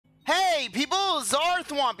Hey people,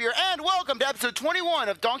 CzarThwomp here, and welcome to episode 21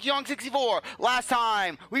 of Donkey Kong 64. Last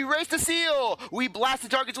time, we raced a seal, we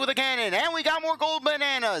blasted targets with a cannon, and we got more gold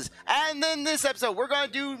bananas. And then this episode, we're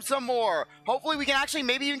gonna do some more. Hopefully we can actually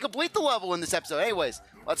maybe even complete the level in this episode. Anyways,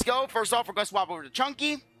 let's go. First off, we're gonna swap over to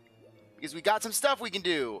Chunky, because we got some stuff we can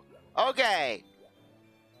do. Okay.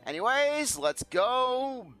 Anyways, let's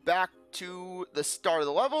go back to the start of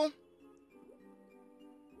the level.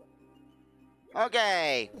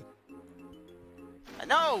 Okay.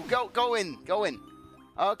 No, go in.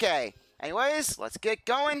 Okay. Anyways, let's get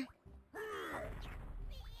going.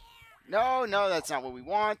 No, that's not what we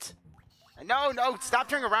want. No, stop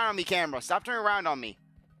turning around on me, camera. Stop turning around on me.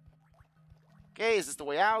 Okay, is this the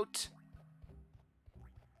way out?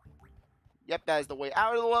 Yep, that is the way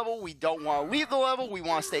out of the level. We don't want to leave the level. We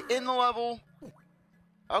want to stay in the level.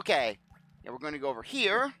 Okay. Yeah, we're going to go over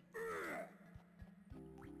here.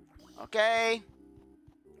 Okay.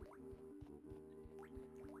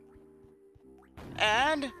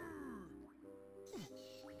 And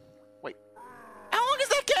wait, how long has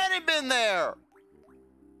that cannon been there?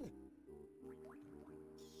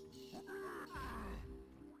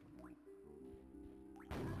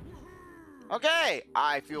 Okay,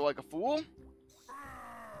 I feel like a fool.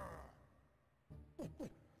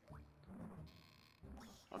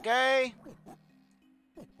 Okay.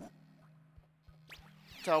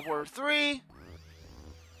 Teleport 3.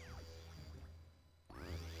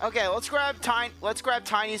 Okay, let's grab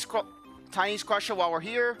Tiny's Crusher while we're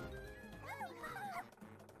here.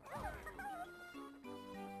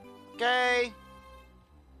 Okay.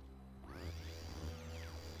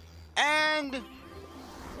 And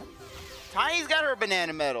Tiny's got her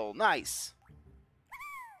banana medal. Nice.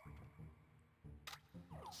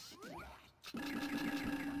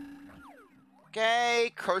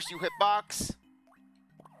 Okay, curse you hitbox.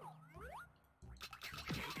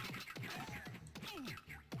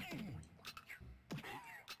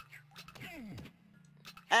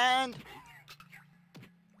 And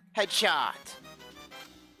headshot.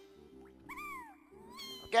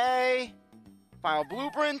 Okay. Final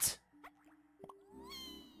blueprint.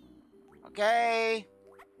 Okay.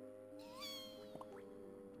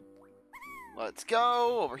 Let's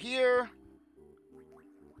go over here.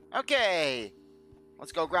 Okay.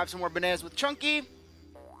 Let's go grab some more bananas with Chunky.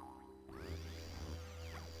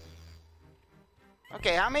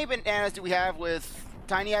 Okay, how many bananas do we have with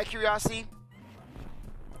Tiny out of curiosity?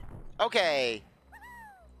 Okay.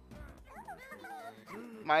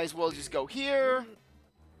 Might as well just go here.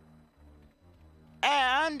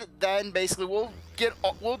 And then basically we'll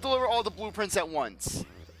deliver all the blueprints at once.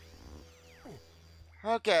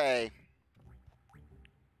 Okay.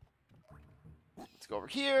 Let's go over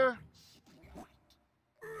here.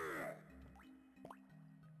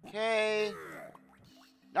 Okay.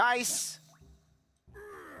 Nice.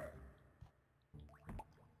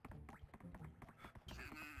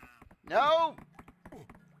 No.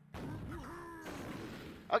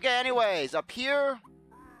 Okay, anyways, up here.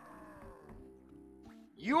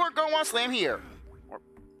 You are going to want to slam here.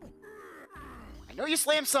 I know you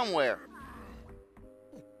slammed somewhere.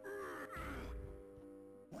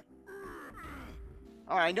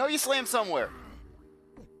 Alright, I know you slammed somewhere.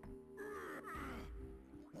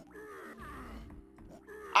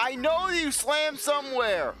 I know you slammed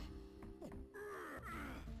somewhere.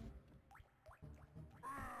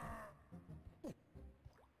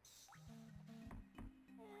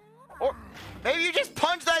 Or maybe you just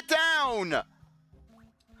punch that down.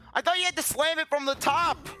 I thought you had to slam it from the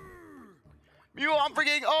top. I'm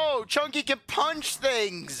forgetting. Oh, Chunky can punch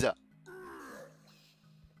things.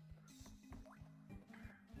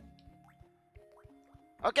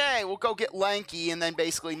 Okay, we'll go get Lanky and then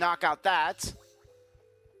basically knock out that.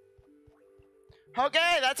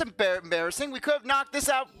 Okay, that's embarrassing. We could have knocked this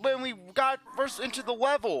out when we got first into the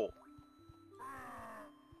level.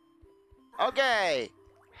 Okay.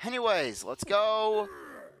 Anyways, let's go.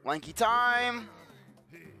 Lanky time.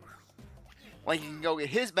 Lanky can go get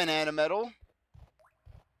his banana medal.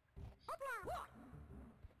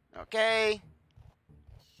 Okay.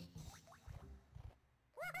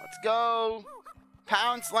 Let's go.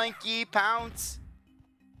 Pounce, Lanky, pounce.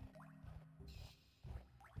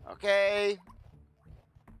 Okay.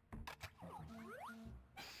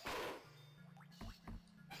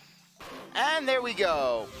 And there we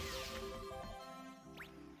go.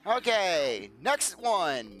 Okay, next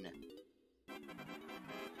one.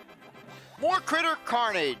 More critter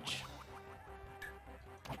carnage.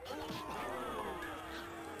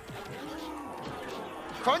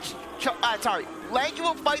 Sorry. Lanky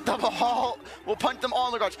will fight them all. We'll punch them all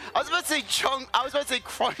in the crunch. I was about to say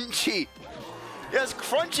Crunchy. Yes,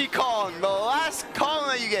 Crunchy Kong, the last Kong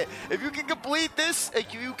that you get. If you can complete this,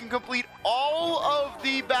 if you can complete all of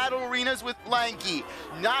the battle arenas with Lanky,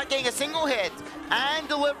 not getting a single hit, and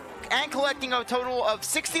collecting a total of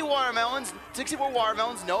 64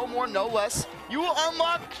 watermelons, no more, no less, you will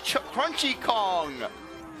unlock Crunchy Kong,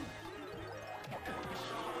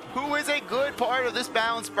 who is a good part of this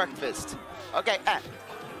balanced breakfast. Okay,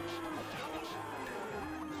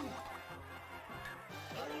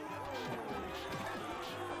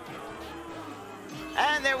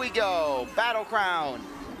 and there we go, Battle Crown.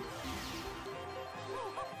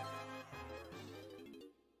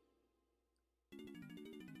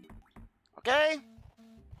 Okay,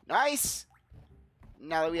 nice.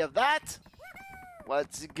 Now that we have that,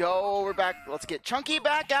 let's go, we're back, let's get Chunky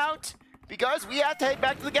back out, because we have to head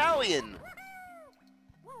back to the Galleon.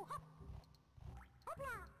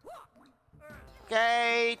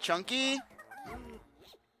 Okay, Chunky.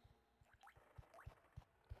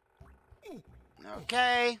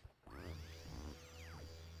 Okay.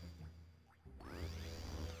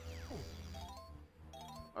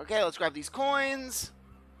 Okay, let's grab these coins.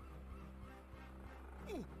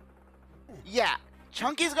 Yeah,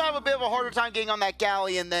 Chunky's gonna have a bit of a harder time getting on that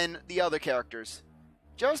Galleon than the other characters.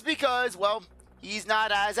 Just because, well, he's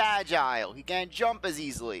not as agile. He can't jump as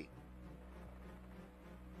easily.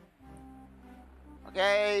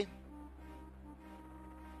 Okay.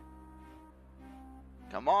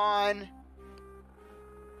 Come on.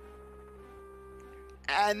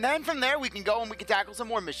 And then from there, we can go and we can tackle some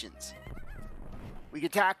more missions. We can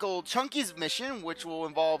tackle Chunky's mission, which will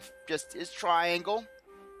involve just his triangle.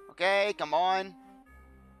 Okay, come on.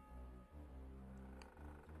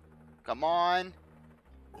 Come on.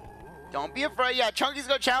 Don't be afraid. Yeah, Chunky's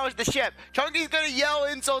gonna challenge the ship. Chunky's gonna yell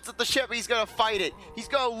insults at the ship. He's gonna fight it. He's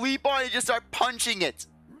gonna leap on it and just start punching it.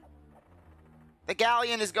 The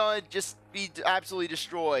Galleon is gonna just be absolutely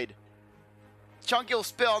destroyed. Chunky will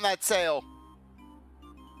spill on that sail.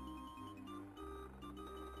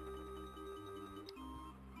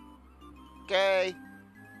 Okay.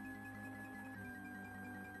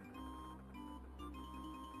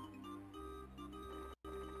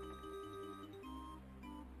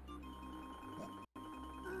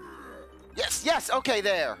 Yes, yes, okay,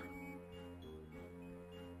 there.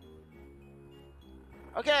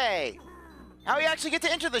 Okay. Now we actually get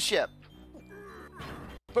to enter the ship.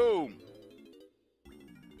 Boom.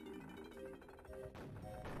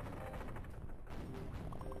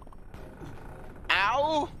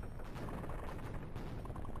 Ow.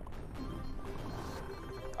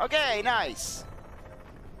 Okay, nice.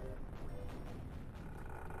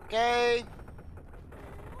 Okay.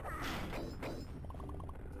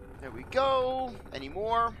 There we go. Any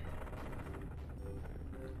more?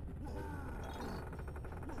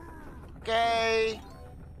 Okay.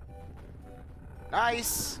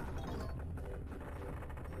 Nice.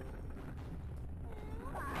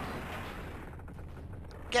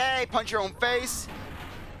 Okay, punch your own face.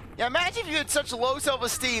 Yeah, imagine if you had such low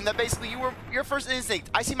self-esteem that basically your first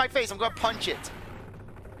instinct, I see my face, I'm gonna punch it.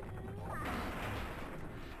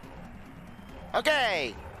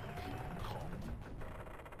 Okay.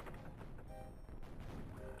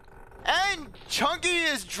 And Chunky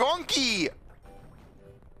is drunky.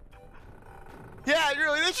 Yeah,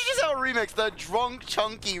 really, they should just have a remix, the Drunk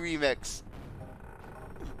Chunky remix.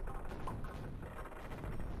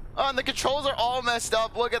 Oh, and the controls are all messed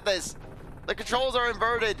up. Look at this. The controls are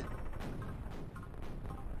inverted.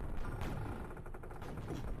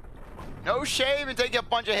 No shame in taking a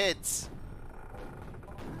bunch of hits.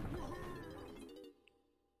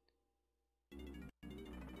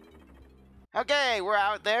 Okay, we're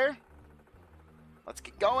out there. Let's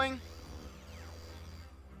get going.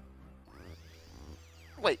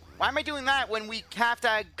 Wait, why am I doing that when we have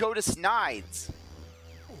to go to Snides?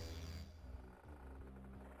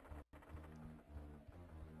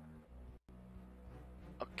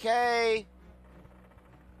 Okay.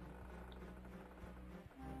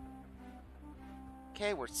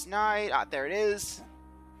 Okay, where's Snide? Ah, there it is.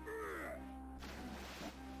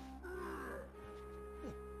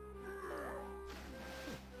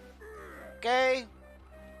 Okay.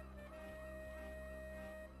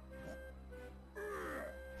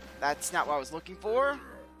 That's not what I was looking for.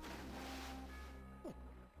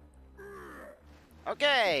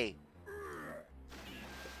 Okay.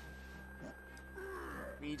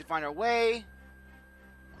 We need to find our way.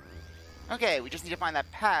 Okay, we just need to find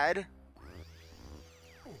that pad.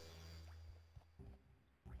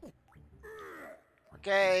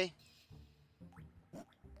 Okay.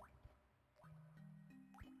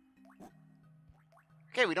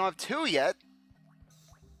 Okay, we don't have two yet.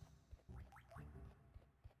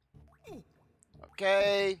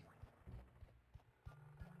 Okay.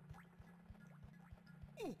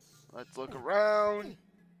 Let's look around.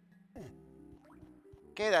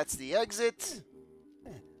 Okay, that's the exit.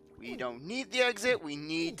 We don't need the exit. We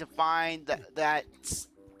need to find that.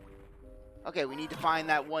 Okay, we need to find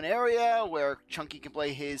that one area where Chunky can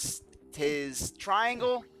play his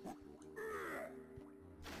triangle.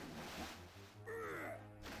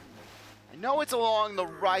 I know it's along the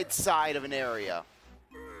right side of an area.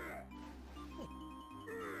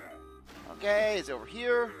 Okay, it's over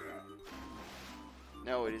here.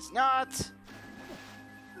 No, it is not.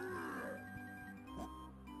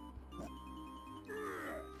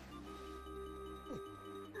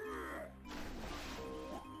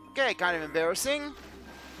 Okay, kind of embarrassing.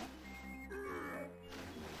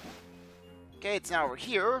 Okay, it's now over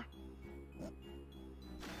here.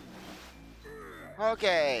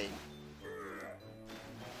 Okay.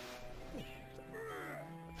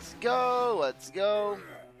 Let's go, let's go.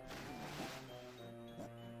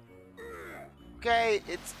 Okay,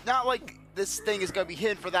 it's not like this thing is going to be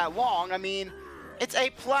hidden for that long. I mean, it's a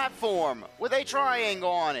platform with a triangle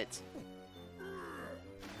on it.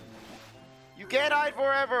 You can't hide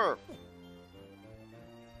forever.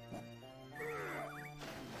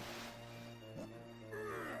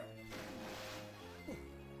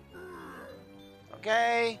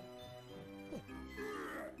 Okay.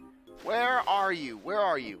 Where are you? Where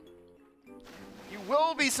are you? You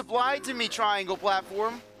will be supplied to me, triangle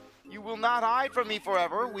platform. You will not hide from me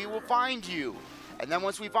forever. We will find you. And then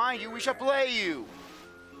once we find you, we shall play you.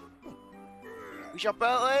 We shall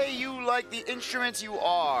play you like the instruments you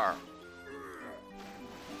are.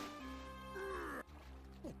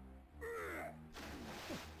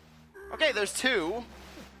 Okay, there's two.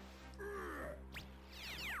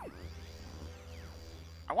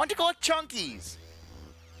 I want to collect chunkies.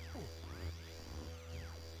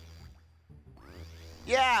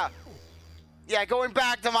 Yeah. Yeah, going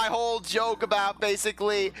back to my whole joke about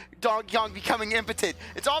basically Donkey Kong becoming impotent.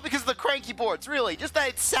 It's all because of the Cranky boards, really. Just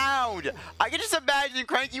that sound. I can just imagine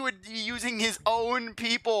Cranky would be using his own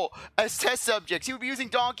people as test subjects. He would be using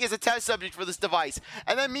Donkey as a test subject for this device.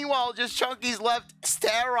 And then meanwhile, just Chunky's left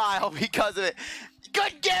sterile because of it.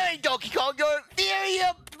 Good going, Donkey Kong. Your theory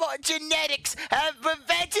of genetics have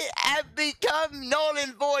become null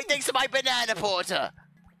and void thanks to my banana porter.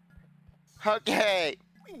 Okay.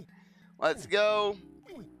 Let's go.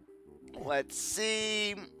 Let's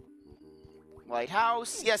see.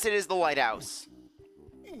 Lighthouse. Yes, it is the lighthouse.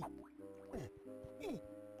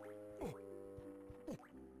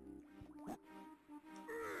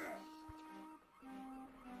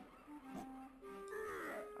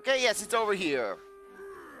 Okay, yes, it's over here.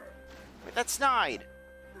 Wait, that's snide.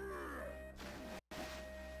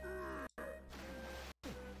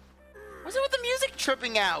 What's it with the music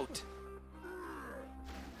tripping out?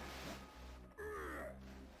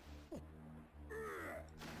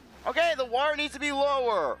 Okay, the water needs to be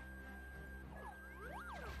lower.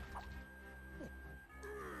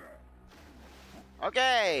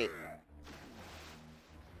 Okay.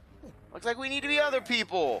 Looks like we need to be other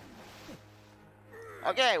people.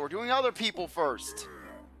 Okay, we're doing other people first.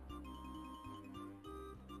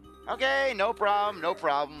 Okay, no problem, no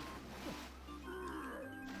problem.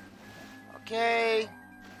 Okay.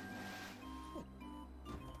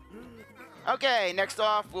 Okay, next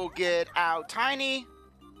off, we'll get out Tiny.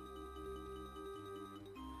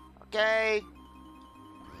 Okay.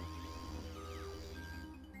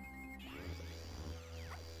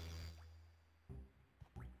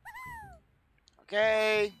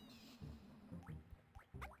 Okay.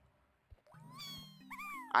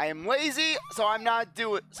 I am lazy, so I'm not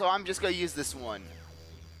doing. So I'm just gonna use this one.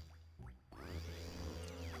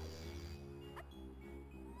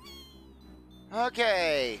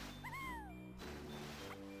 Okay.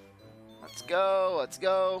 Let's go. Let's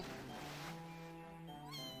go.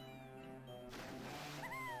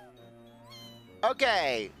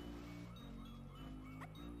 Okay.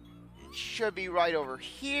 It should be right over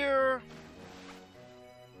here.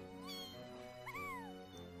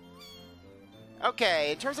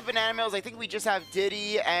 Okay, in terms of banana medals, I think we just have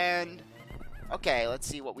Diddy and... Okay, let's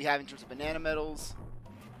see what we have in terms of banana medals.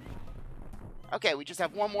 Okay, we just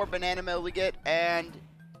have one more banana medal to get, and...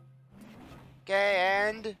 Okay,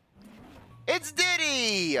 and... It's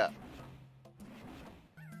Diddy!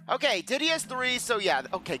 Okay, Diddy has 3, so yeah.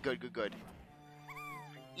 Okay, good, good, good.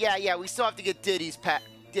 Yeah, we still have to get Diddy's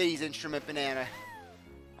instrument banana.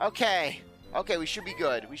 Okay. Okay, we should be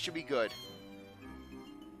good. We should be good.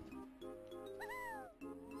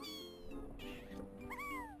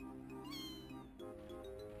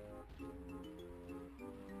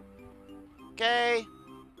 Okay.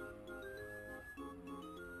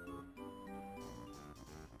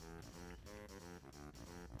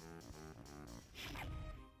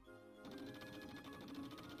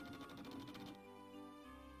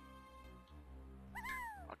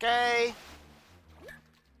 Okay.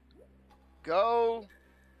 Go.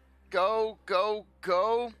 Go, go,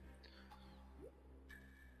 go.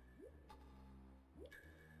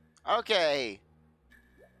 Okay.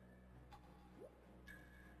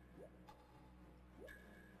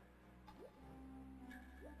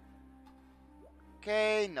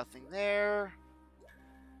 Okay, nothing there.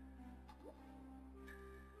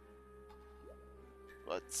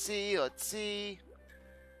 Let's see, let's see.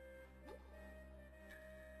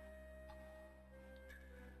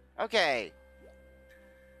 Okay.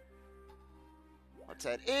 Let's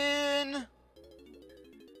head in.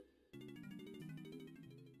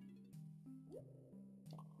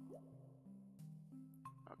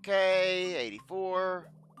 Okay, 84.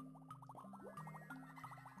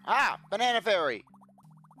 Ah, banana fairy.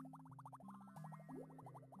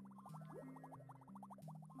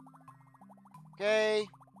 Okay.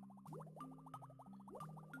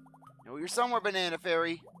 No, you're somewhere, banana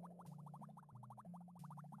fairy.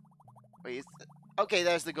 Wait, okay,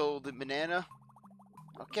 there's the golden banana.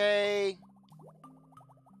 Okay.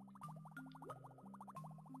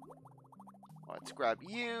 Let's grab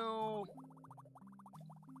you.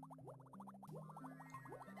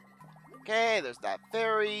 Okay, there's that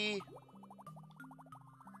fairy.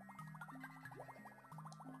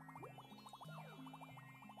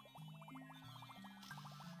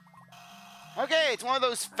 Okay, it's one of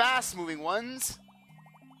those fast-moving ones.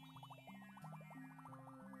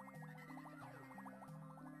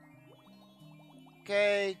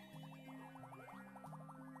 Okay.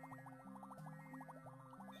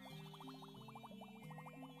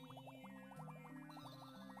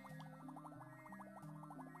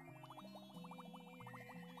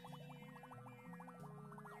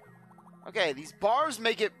 Okay, these bars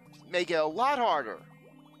make it a lot harder.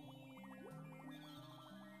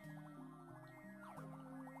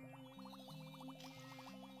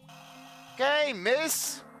 Okay,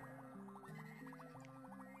 miss.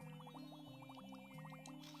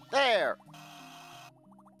 There.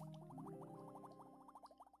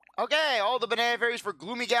 Okay, all the banana fairies for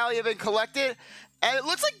Gloomy Galleon have been collected, and it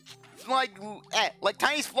looks like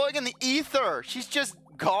Tiny's floating in the ether. She's just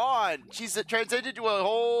gone. She's transcended to a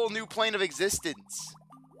whole new plane of existence.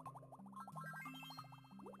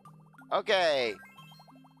 Okay.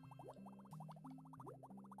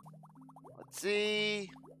 Let's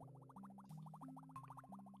see.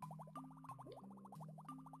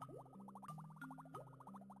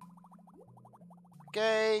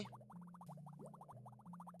 Okay.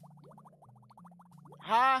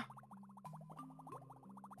 Huh?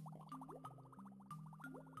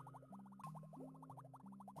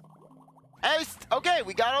 Okay,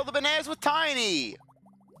 we got all the bananas with Tiny.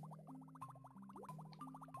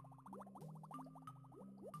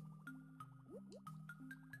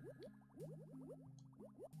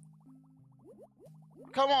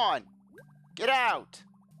 Come on. Get out.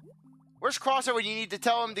 Where's Crosser when you need to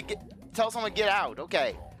tell him to tell someone to get out?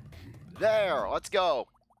 Okay. There, let's go.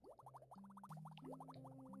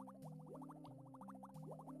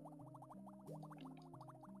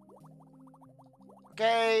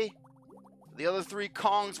 Okay. The other 3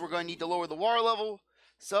 Kongs, we're going to need to lower the water level.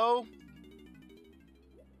 So,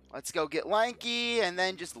 let's go get Lanky and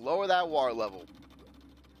then just lower that water level.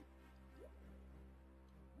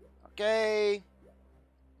 Okay.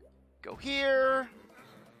 Go here.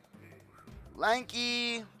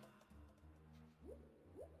 Lanky.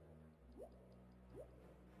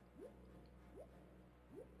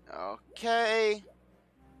 Okay.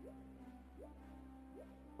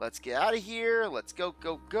 Let's get out of here. Let's go,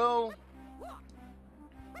 go, go.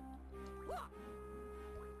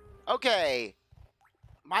 Okay.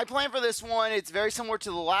 My plan for this one, it's very similar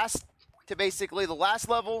to basically the last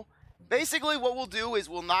level. Basically, what we'll do is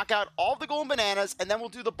we'll knock out all the golden bananas, and then we'll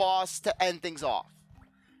do the boss to end things off.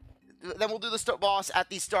 Then we'll do the boss at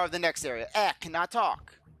the start of the next area. Cannot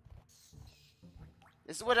talk.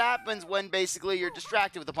 This is what happens when basically you're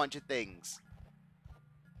distracted with a bunch of things.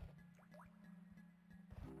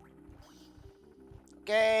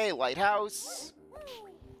 Okay, lighthouse.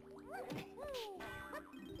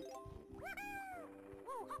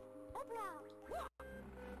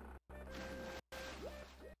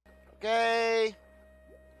 Okay.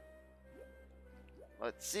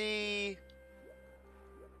 Let's see.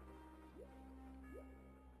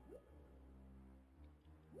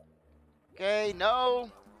 Okay,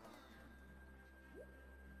 no.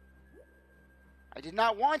 I did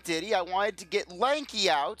not want Diddy. I wanted to get Lanky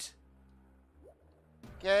out.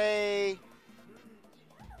 Okay.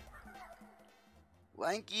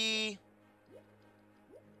 Lanky.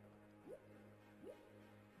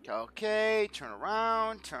 Okay, turn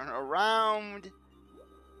around, turn around.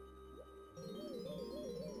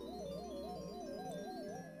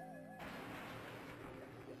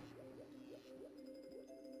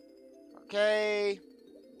 Okay.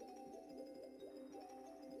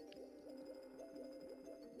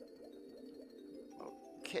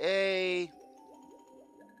 Okay.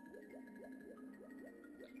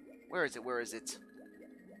 Where is it? Where is it?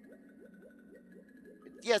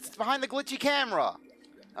 Yes, it's behind the glitchy camera.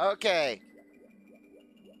 Okay.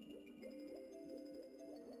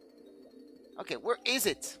 Okay, where is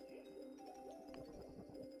it?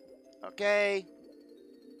 Okay.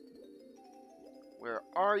 Where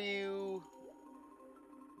are you?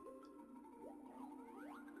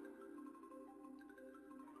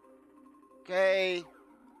 Okay.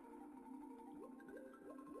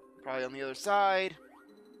 Probably on the other side.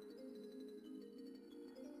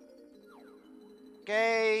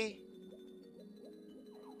 Okay.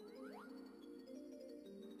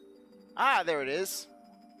 Ah, there it is.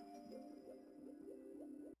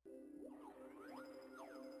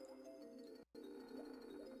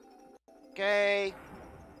 Okay.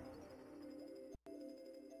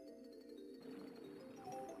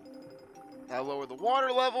 That'll lower the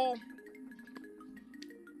water level.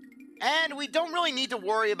 And we don't really need to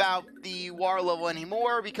worry about the water level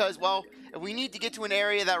anymore because, well, if we need to get to an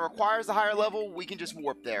area that requires a higher level, we can just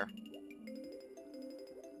warp there.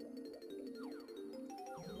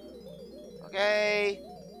 Okay.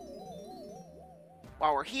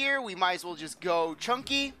 While we're here, we might as well just go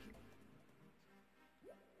chunky.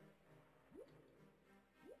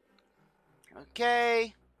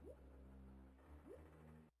 Okay.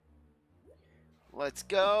 Let's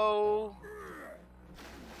go.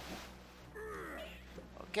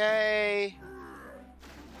 Okay.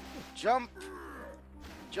 Jump.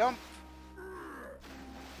 Jump.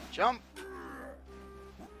 Jump.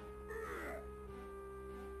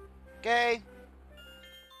 Okay.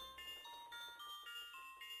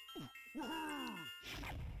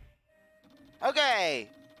 Okay.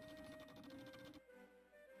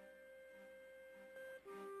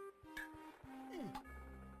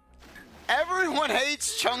 Everyone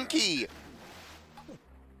hates Chunky.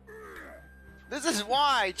 This is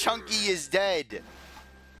why Chunky is dead.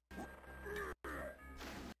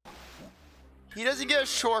 He doesn't get a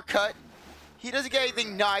shortcut. He doesn't get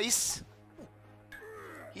anything nice.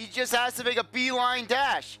 He just has to make a beeline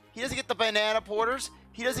dash. He doesn't get the banana porters.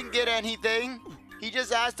 He doesn't get anything. He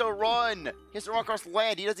just has to run. He has to run across the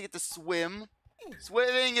land. He doesn't get to swim.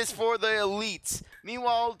 Swimming is for the elites.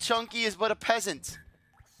 Meanwhile, Chunky is but a peasant.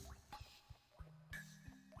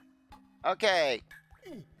 Okay.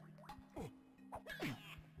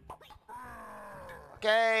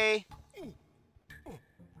 Okay.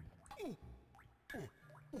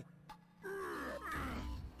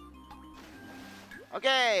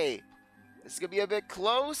 Okay. This is gonna be a bit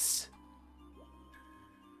close.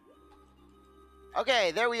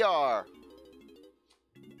 Okay, there we are.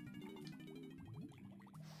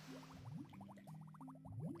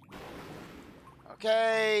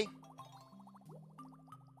 Okay.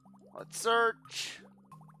 Let's search.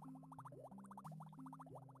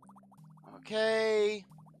 Okay.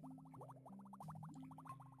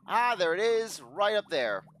 Ah, there it is, right up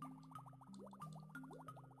there.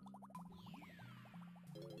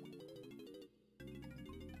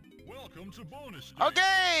 Welcome to bonus stage.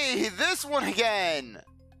 Okay, this one again.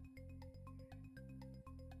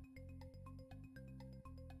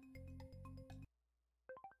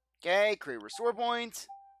 Okay, create restore point.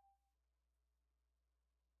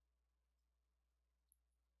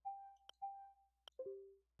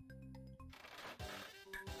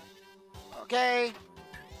 Okay.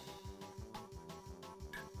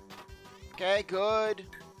 Okay, good.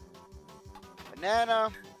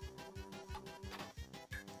 Banana.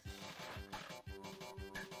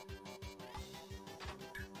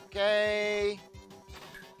 Okay.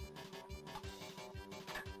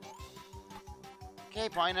 Okay,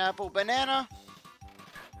 pineapple, banana.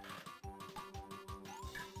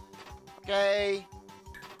 Okay.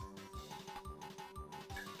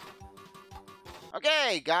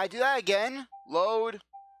 Okay, gotta do that again. Load.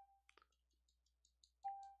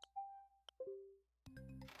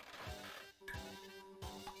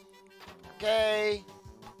 Okay.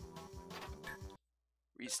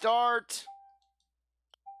 Restart.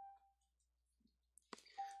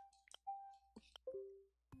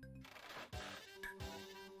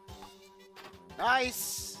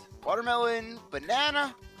 Nice. Watermelon,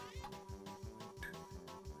 banana.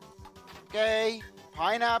 Okay.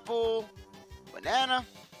 Pineapple, banana.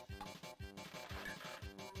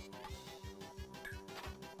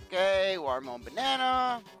 Okay, watermelon,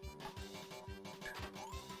 banana.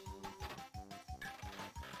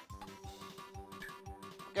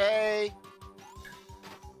 Okay.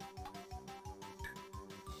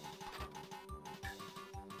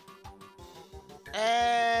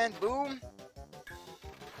 And boom.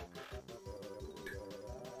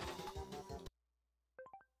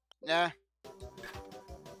 Nah.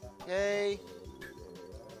 Okay.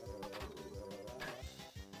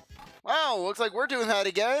 Wow, looks like we're doing that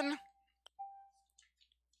again.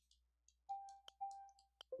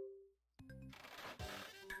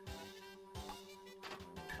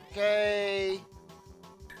 Okay.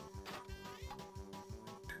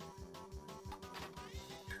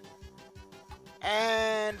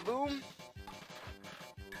 And boom.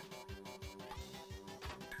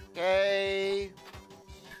 Okay.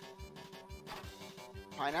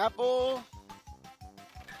 Pineapple.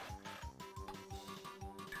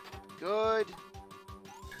 Good.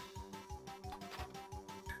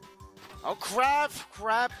 Oh, crap!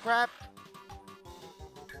 Crap, crap.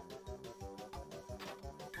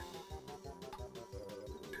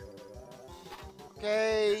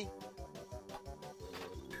 Okay.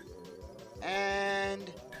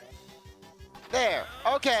 And there.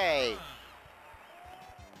 Okay.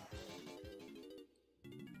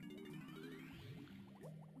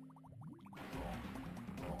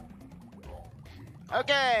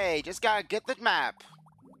 Okay, just gotta get the map.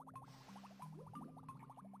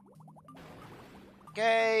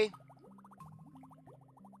 Okay.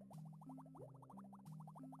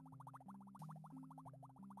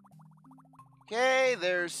 Okay,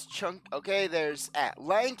 there's there's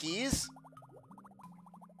Lanky's.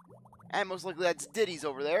 And most likely that's Diddy's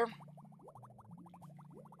over there.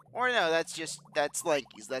 Or no, that's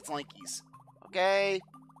Lanky's. That's Lanky's. Okay.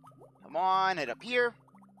 Come on, head up here.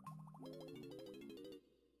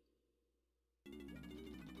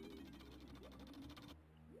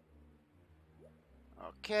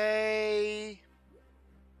 Okay.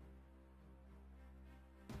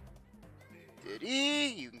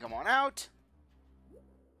 Diddy, you can come on out.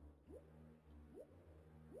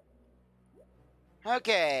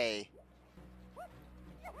 Okay.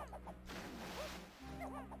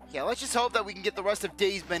 Yeah, let's just hope that we can get the rest of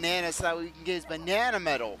Diddy's bananas so that we can get his banana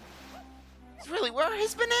medal. Really, where are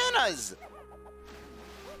his bananas?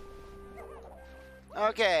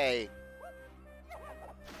 Okay.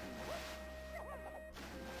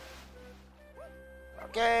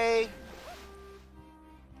 Okay.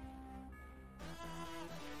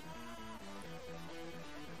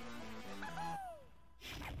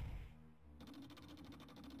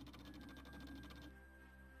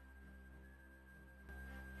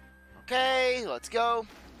 Okay, let's go.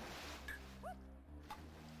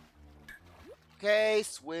 Okay,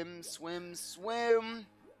 swim, swim, swim.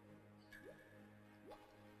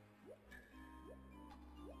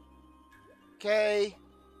 Okay.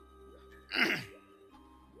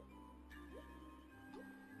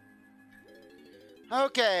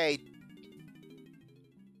 Okay.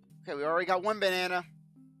 Okay, we already got one banana.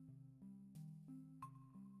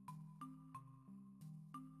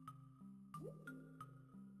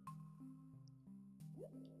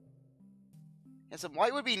 Yeah, some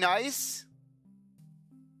light would be nice.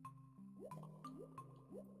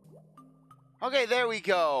 Okay, there we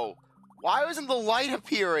go. Why wasn't the light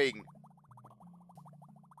appearing?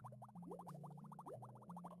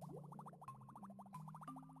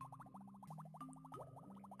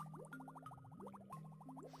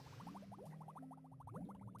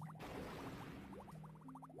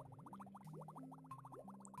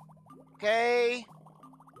 Okay.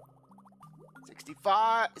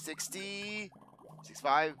 65, 60,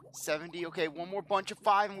 65, 70. Okay, one more bunch of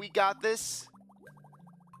 5 and we got this.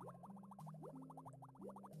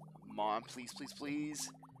 Come on, please, please,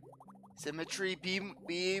 please. Symmetry,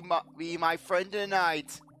 be my friend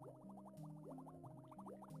tonight.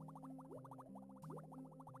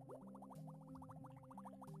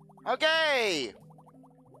 Okay.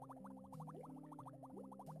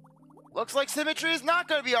 Looks like Symmetry is not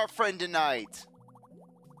going to be our friend tonight.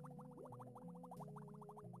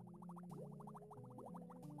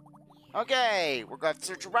 Okay, we're going to have to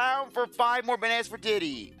search around for 5 more bananas for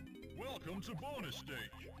Diddy. Welcome to bonus stage.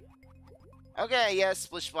 Okay, yes,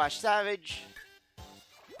 Splish Splash Savage.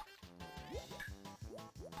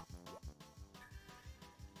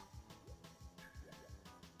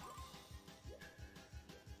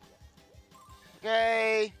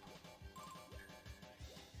 Okay.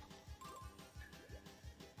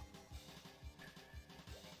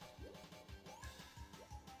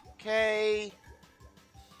 Okay.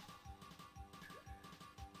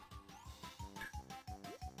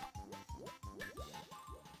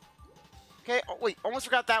 Okay, oh, wait, almost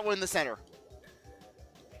forgot that one in the center.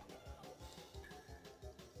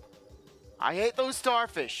 I hate those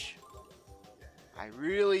starfish. I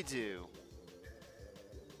really do.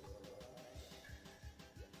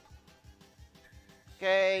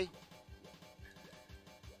 Okay.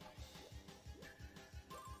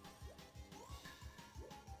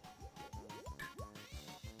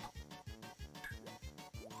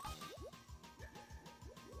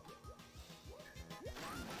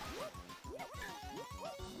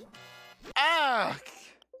 Ah!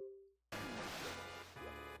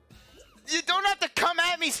 You don't have to come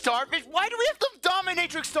at me, starfish. Why do we have to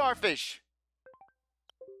dominatrix starfish?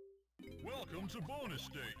 Welcome to bonus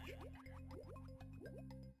stage.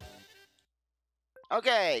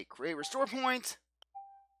 Okay, create restore point.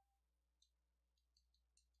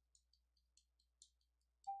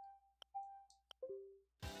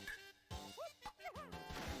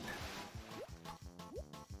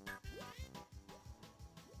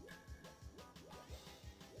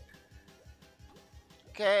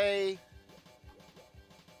 Okay.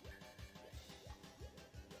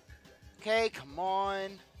 Okay, come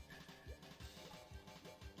on.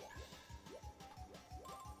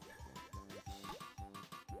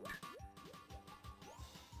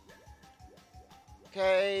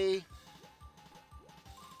 Okay.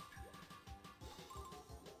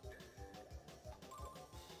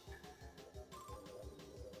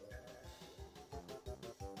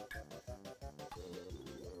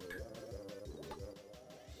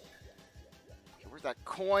 Where's that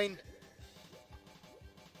coin?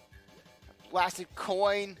 That blasted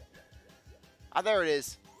coin. Ah, there it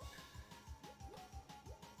is.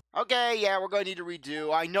 Okay, yeah, we're going to need to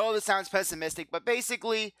redo. I know this sounds pessimistic, but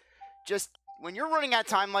basically, just when you're running out of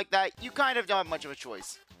time like that, you kind of don't have much of a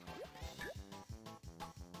choice.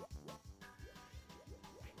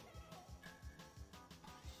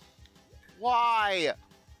 Why?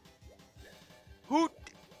 Who?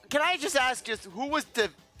 Can I just ask? Just who was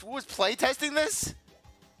playtesting this?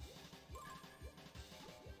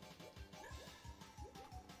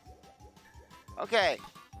 Okay.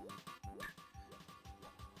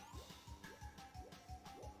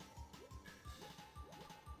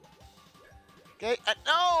 Okay.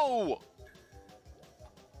 No.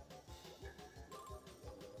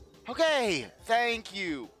 Okay. Thank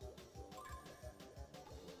you.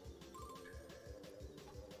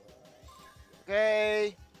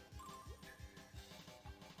 Okay.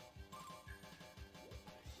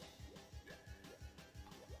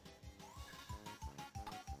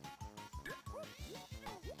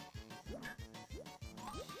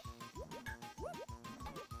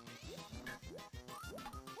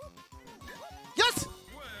 Yes!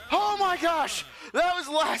 Oh my gosh! That was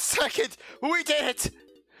last second! We did it!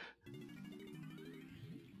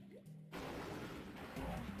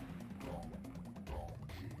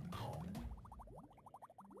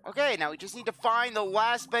 Okay, now we just need to find the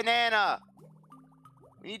last banana.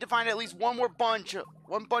 We need to find at least one more bunch.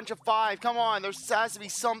 One bunch of 5. Come on, there has to be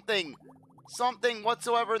something. Something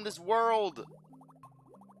whatsoever in this world.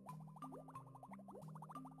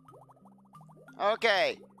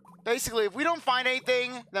 Okay. Basically, if we don't find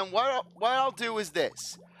anything, then what I'll do is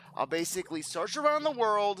this. I'll basically search around the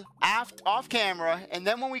world off camera, and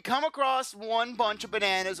then when we come across one bunch of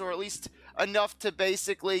bananas, or at least enough to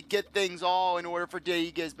basically get things all in order for Diddy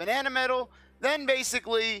to get his banana medal, then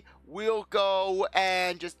basically we'll go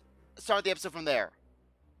and just start the episode from there.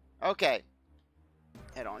 Okay.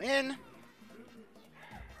 Head on in.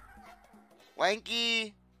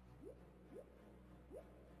 Wanky.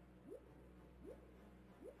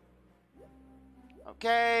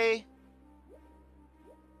 Okay.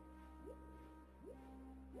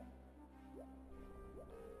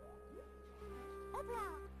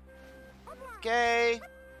 Okay.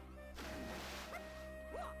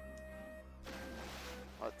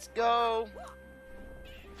 Let's go.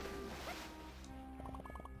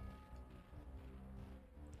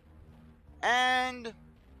 And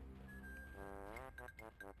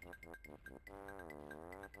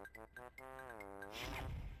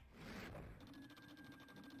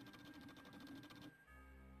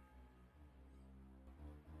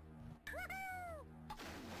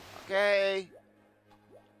okay.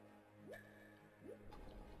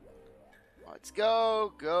 Let's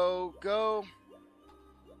go, go, go.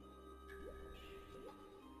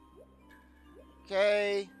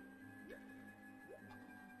 Okay.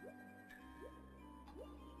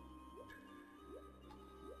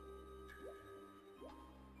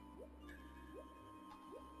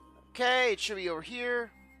 Okay, it should be over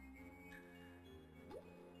here.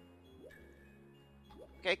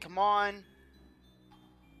 Okay, come on.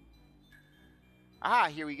 Ah,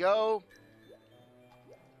 here we go.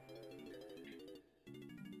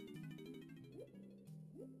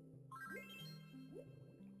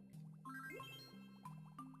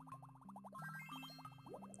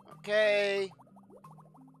 Okay.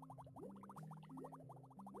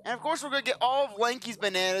 And of course, we're going to get all of Lanky's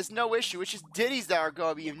bananas, no issue. It's just Diddy's that are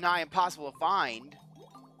going to be nigh impossible to find.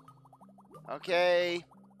 Okay.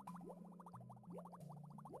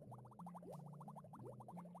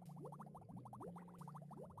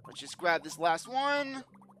 Let's just grab this last one.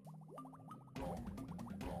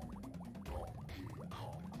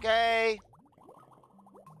 Okay.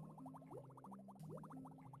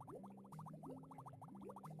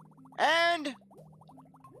 And...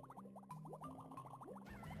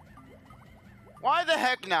 why the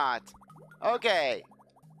heck not? Okay.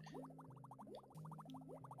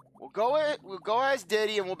 We'll go as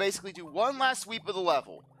Diddy, and we'll basically do one last sweep of the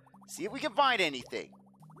level. See if we can find anything.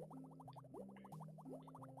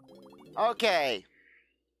 Okay.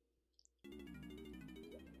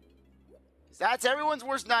 That's everyone's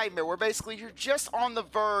worst nightmare. Where basically you're just on the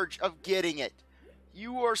verge of getting it.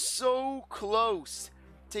 You are so close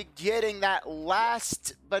to getting that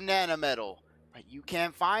last banana medal, but you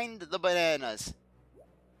can't find the bananas.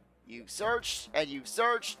 You've searched and you've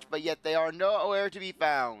searched, but yet they are nowhere to be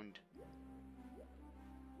found.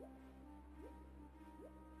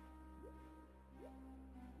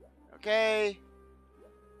 Okay.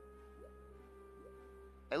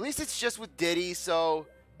 At least it's just with Diddy, so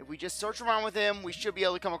if we just search around with him, we should be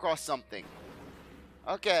able to come across something.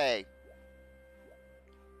 Okay.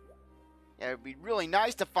 Yeah, it'd be really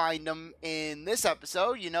nice to find them in this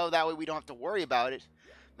episode, you know, that way we don't have to worry about it.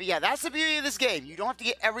 But yeah, that's the beauty of this game. You don't have to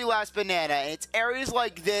get every last banana, and it's areas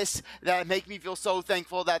like this that make me feel so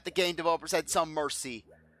thankful that the game developers had some mercy.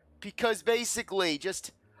 Because basically,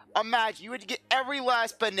 just imagine, you had to get every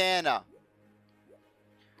last banana.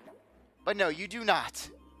 But no, you do not.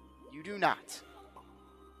 You do not.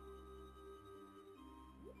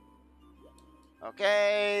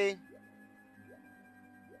 Okay.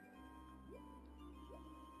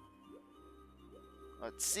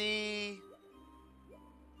 Let's see.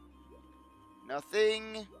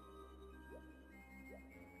 Nothing.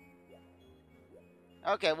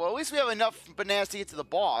 Okay, well at least we have enough bananas to get to the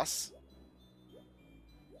boss.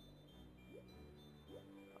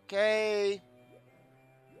 Okay.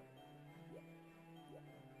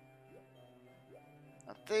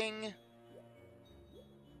 Nothing.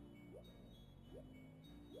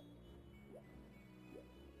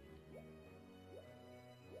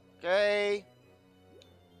 Okay.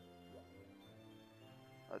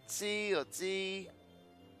 Let's see, let's see.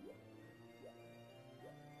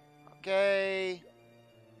 Okay.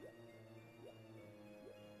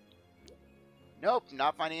 Nope,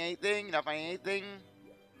 not finding anything, not finding anything.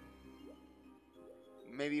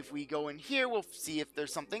 Maybe if we go in here, we'll see if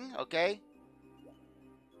there's something, okay.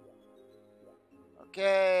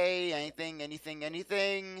 Okay, anything, anything,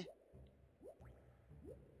 anything.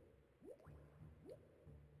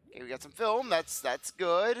 Okay, we got some film, that's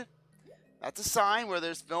good. That's a sign. Where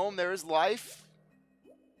there's film, there is life.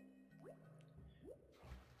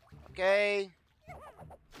 Okay.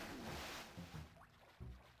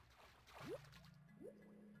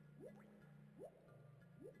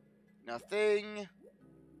 Nothing.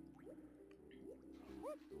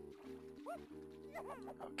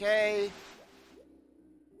 Okay.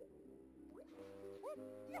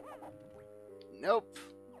 Nope.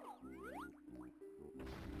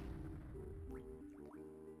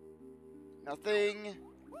 Nothing.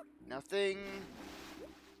 Nothing.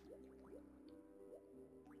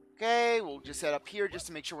 Okay, we'll just head up here just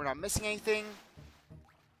to make sure we're not missing anything.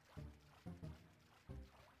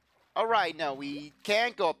 Alright, no, we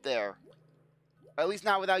can't go up there. At least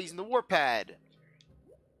not without using the warp pad.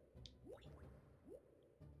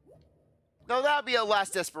 No, that would be a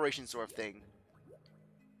last desperation sort of thing.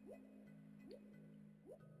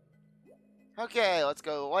 Okay, let's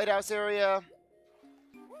go to the lighthouse area.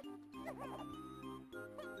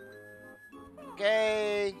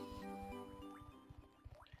 Okay.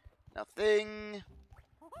 Nothing.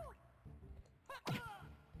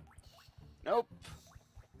 Nope.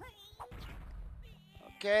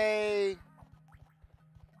 Okay.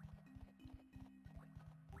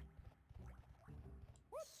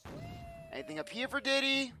 Anything up here for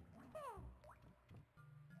Diddy?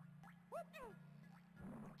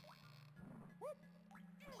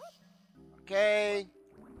 Okay.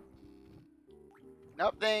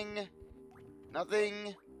 Nothing.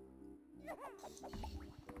 Nothing.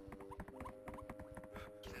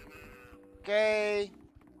 Okay.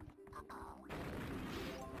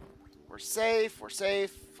 We're safe. We're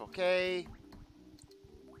safe. Okay.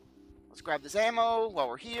 Let's grab this ammo while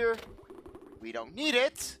we're here. We don't need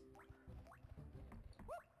it.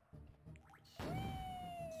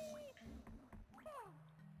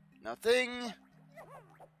 Nothing.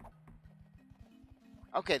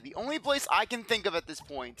 Okay, the only place I can think of at this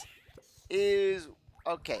point is...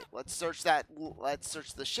 Okay, let's search that. Let's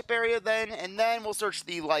search the ship area then, and then we'll search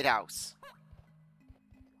the lighthouse.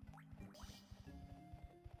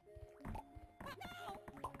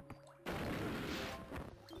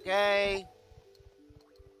 Okay.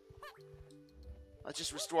 Let's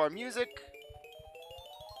just restore our music.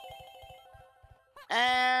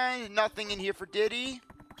 And nothing in here for Diddy.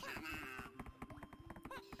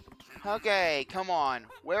 Okay, come on.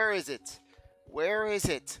 Where is it? Where is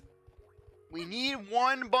it? We need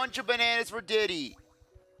one bunch of bananas for Diddy.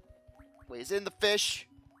 Wait, is it in the fish?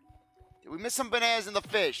 Did we miss some bananas in the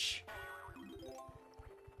fish?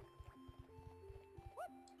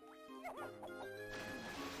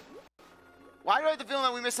 Why do I have the feeling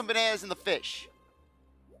that we missed some bananas in the fish?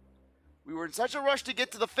 We were in such a rush to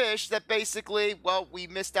get to the fish that basically, well, we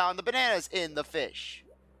missed out on the bananas in the fish.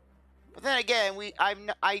 But then again,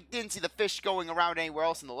 I didn't see the fish going around anywhere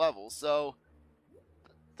else in the level, so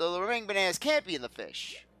the remaining bananas can't be in the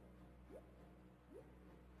fish.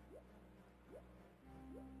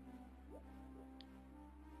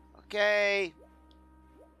 Okay.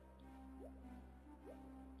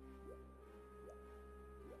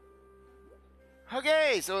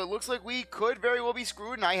 Okay, so it looks like we could very well be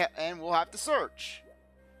screwed, and we'll have to search.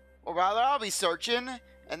 Or rather, I'll be searching,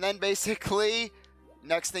 and then basically,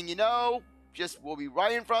 next thing you know, we'll be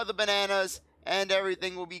right in front of the bananas, and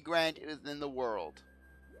everything will be granted within the world.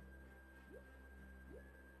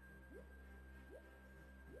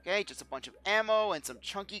 Okay, just a bunch of ammo and some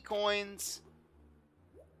chunky coins.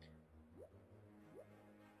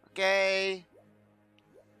 Okay.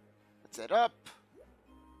 Let's head up.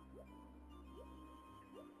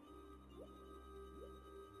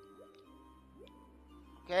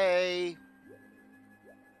 Okay.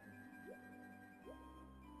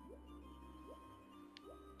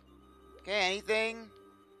 Okay, anything?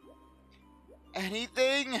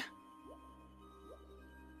 Anything?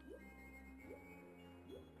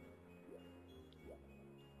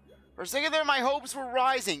 For a second there, my hopes were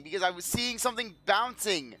rising because I was seeing something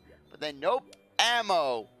bouncing. But then, nope.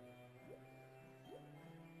 Ammo.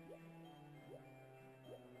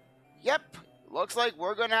 Yep. Looks like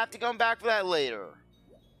we're going to have to come back for that later.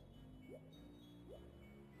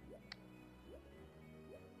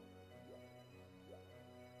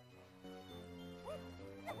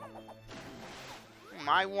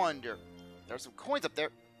 I wonder. There's some coins up there.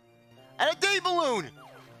 And a day balloon!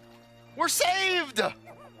 We're saved!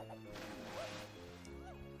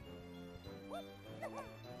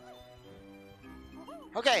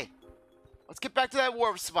 Okay. Let's get back to that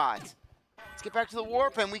warp spot. Let's get back to the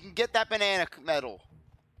warp and we can get that banana medal.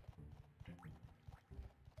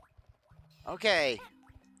 Okay.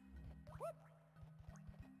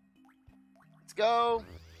 Let's go.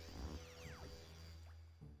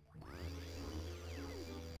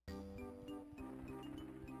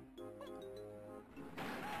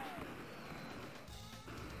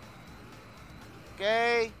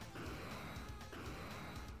 Okay.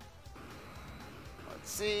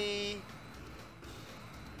 Let's see.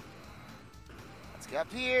 Let's get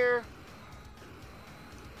up here.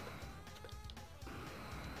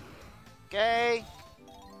 Okay.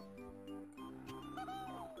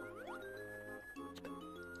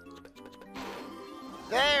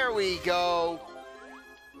 There we go.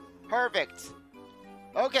 Perfect.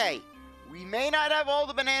 Okay. We may not have all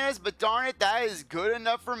the bananas, but darn it, that is good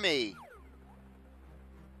enough for me.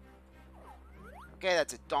 Okay,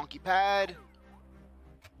 that's a donkey pad.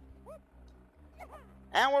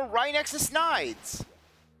 And we're right next to Snides.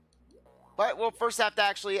 But we'll first have to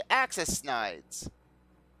actually access Snides.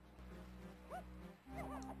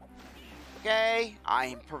 Okay,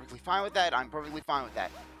 I'm perfectly fine with that. I'm perfectly fine with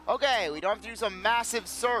that. Okay, we don't have to do some massive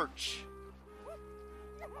search.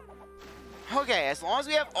 Okay, as long as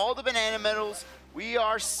we have all the banana medals, we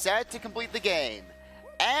are set to complete the game.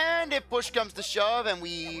 And if push comes to shove and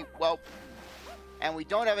we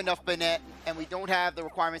don't have enough banana, and we don't have the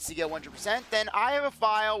requirements to get 100%, then I have a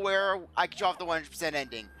file where I can show off the 100%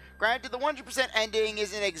 ending. Granted, the 100% ending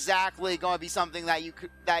isn't exactly going to be something that you're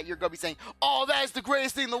going to be saying, oh, that is the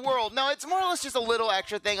greatest thing in the world. No, it's more or less just a little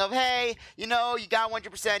extra thing of, hey, you know, you got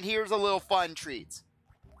 100%, here's a little fun treat.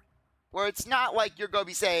 Where it's not like you're going to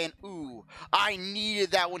be saying, ooh, I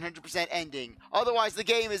needed that 100% ending. Otherwise, the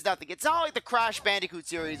game is nothing. It's not like the Crash Bandicoot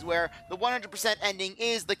series where the 100% ending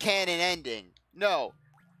is the canon ending. No.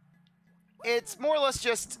 It's more or less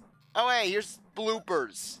just, oh, hey, here's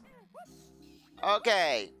bloopers.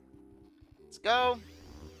 Okay. Let's go.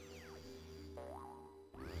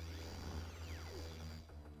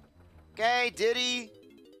 Okay, Diddy.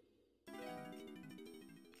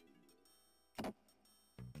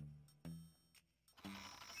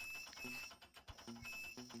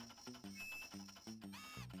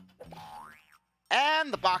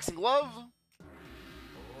 the boxing glove.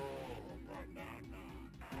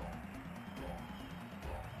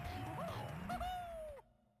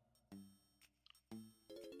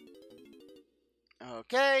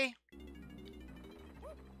 Okay.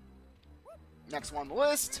 Next one on the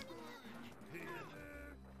list.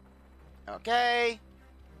 Okay.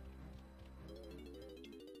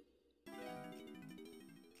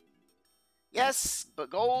 Yes, but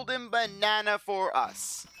golden banana for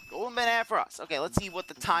us. Golden banana for us. Okay, let's see what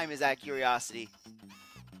the time is out of curiosity.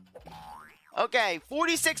 Okay,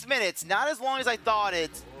 46 minutes. Not as long as I thought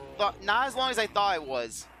it. Not as long as I thought it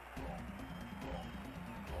was.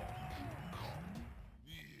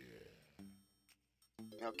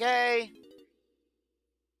 Okay.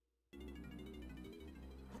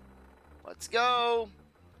 Let's go.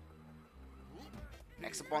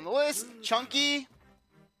 Next up on the list, Chunky.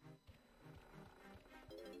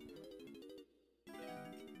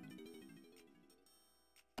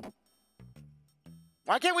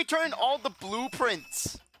 Why can't we turn all the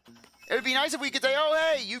blueprints? It would be nice if we could say,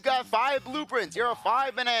 oh, hey, you got 5 blueprints. Here are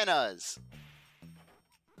 5 bananas.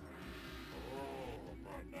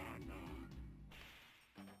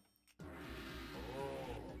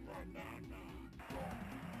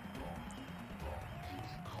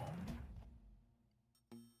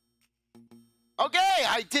 Okay,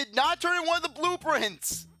 I did not turn in one of the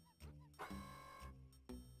blueprints.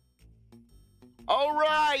 All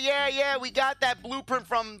right, yeah, we got that blueprint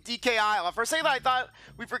from DK Isle. For a second, I thought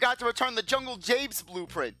we forgot to return the Jungle Japes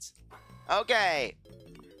blueprint. Okay.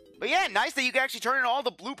 But yeah, nice that you can actually turn in all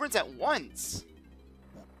the blueprints at once.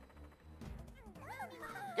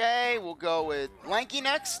 Okay, we'll go with Lanky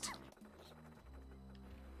next.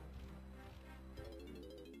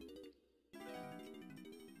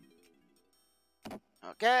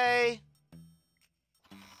 Okay.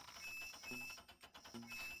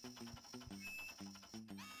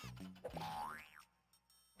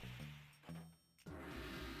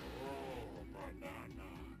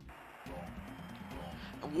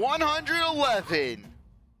 $111.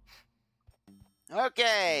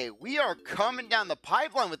 Okay, we are coming down the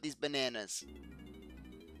pipeline with these bananas.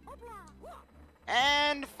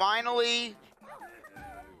 And finally,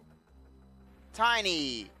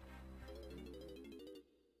 Tiny.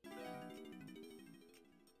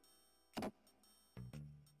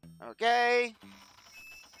 Okay.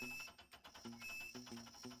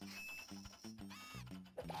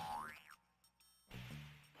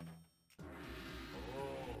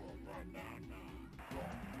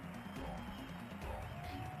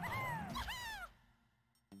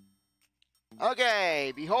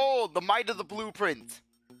 Okay, behold the might of the blueprint.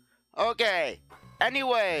 Okay,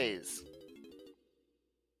 anyways.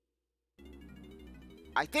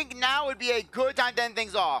 I think now would be a good time to end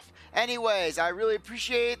things off. Anyways, I really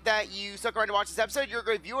appreciate that you stuck around to watch this episode. You're a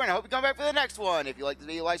great viewer, and I hope you come back for the next one. If you like this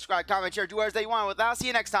video, like, subscribe, comment, share, do whatever that you want. With that, I'll see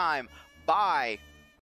you next time. Bye.